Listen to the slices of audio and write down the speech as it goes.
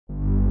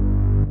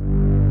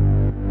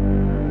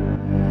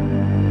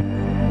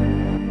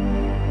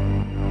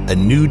a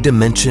new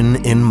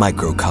dimension in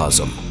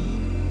microcosm.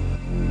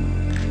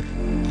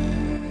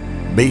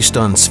 Based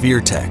on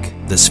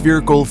SphereTEC, the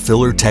spherical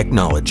filler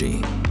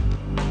technology.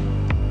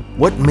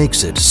 What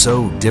makes it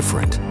so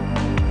different?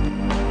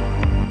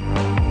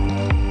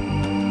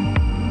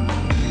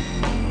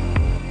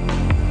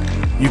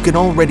 You can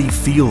already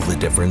feel the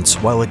difference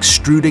while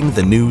extruding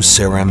the new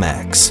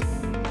ceram-x.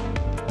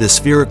 The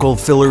spherical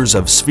fillers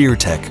of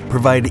SphereTEC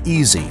provide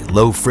easy,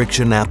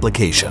 low-friction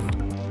application,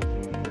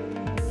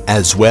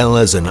 as well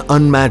as an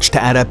unmatched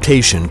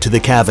adaptation to the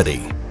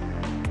cavity.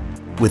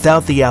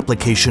 Without the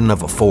application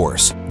of a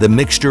force, the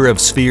mixture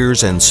of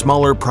spheres and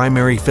smaller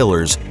primary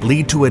fillers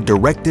lead to a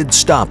directed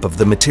stop of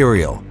the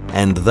material,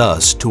 and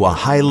thus to a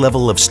high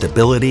level of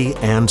stability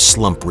and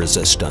slump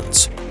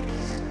resistance.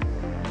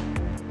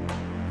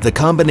 The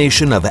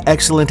combination of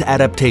excellent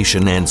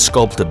adaptation and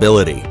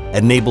sculptability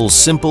enables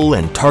simple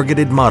and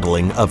targeted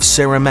modeling of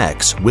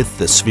ceram-x with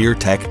the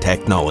SphereTEC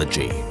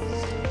technology.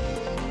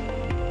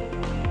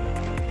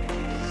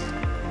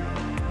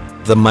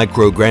 The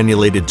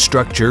microgranulated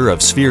structure of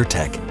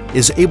SphereTEC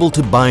is able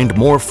to bind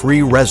more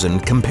free resin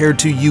compared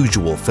to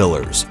usual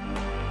fillers.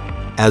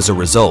 As a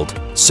result,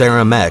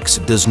 ceram-x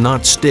does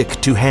not stick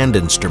to hand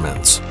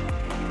instruments.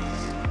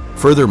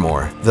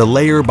 Furthermore, the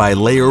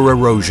layer-by-layer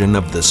erosion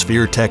of the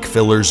SphereTEC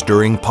fillers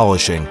during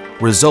polishing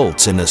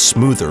results in a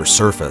smoother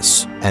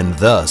surface, and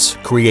thus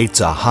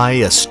creates a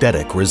high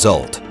aesthetic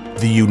result.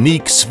 The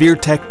unique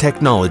SphereTEC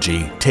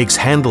technology takes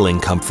handling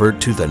comfort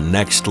to the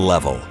next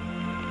level.